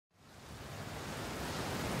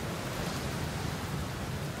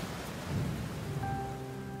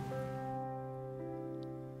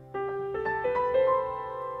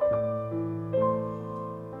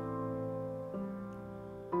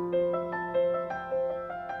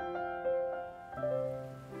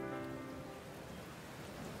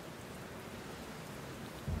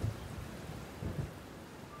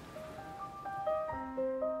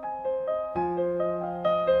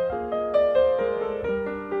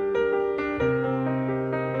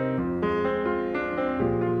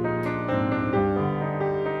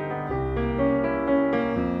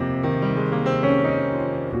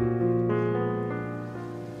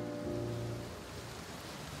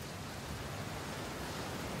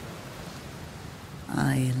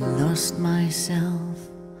I lost myself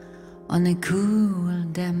on a cool,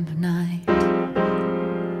 damp night.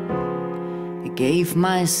 I gave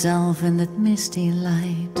myself in that misty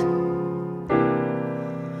light.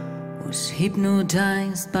 Was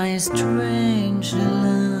hypnotized by a strange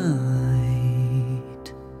delight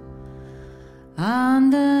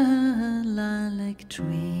under a lilac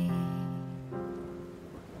tree.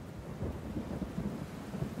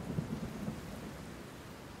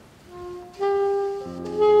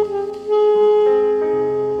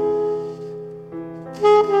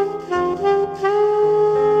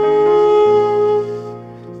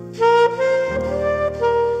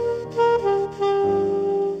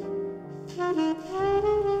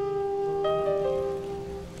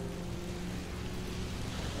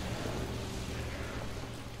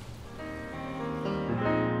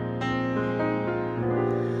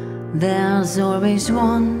 There's always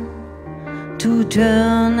one to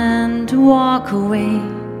turn and walk away,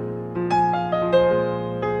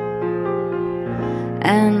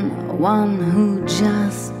 and one who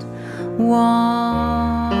just wants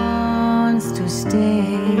to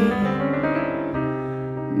stay.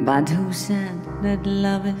 But who said that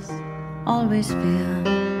love is always fair?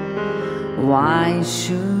 Why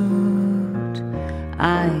should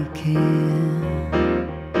I care?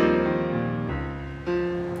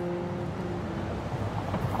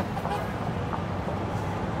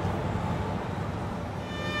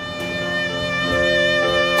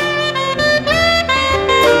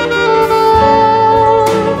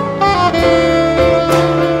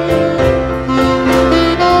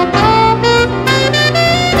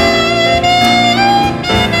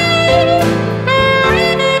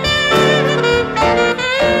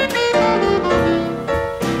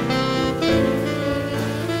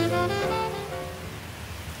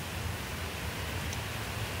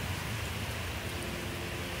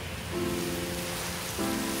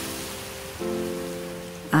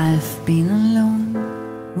 I've been alone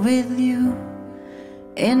with you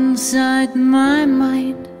inside my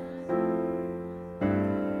mind,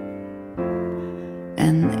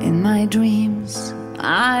 and in my dreams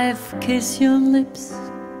I've kissed your lips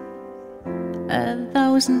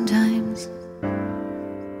 1,000 times.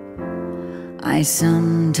 I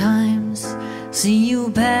sometimes see you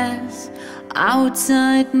pass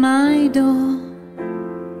outside my door.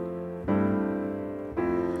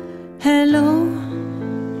 Hello,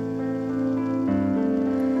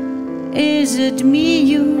 is it me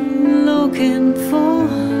you looking for?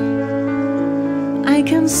 I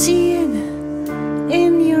can see it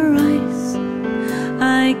in your eyes,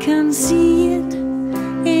 I can see it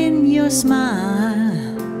in your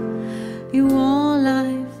smile. You're all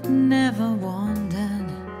I've never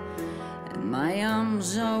wanted, and my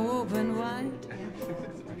arms are open wide.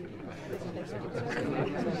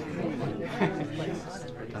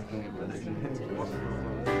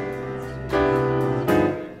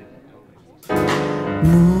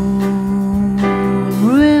 Moon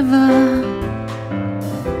river,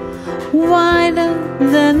 wider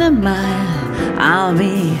than a mile, I'll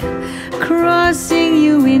be crossing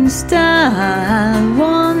you in style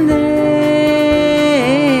one day.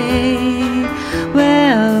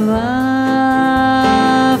 We're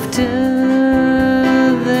after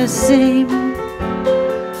the same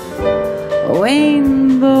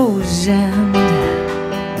rainbows and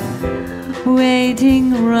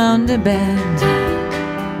waiting round the bend.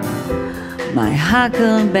 My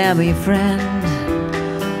huckleberry friend,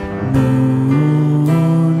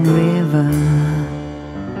 Moon River,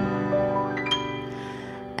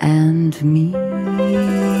 and me.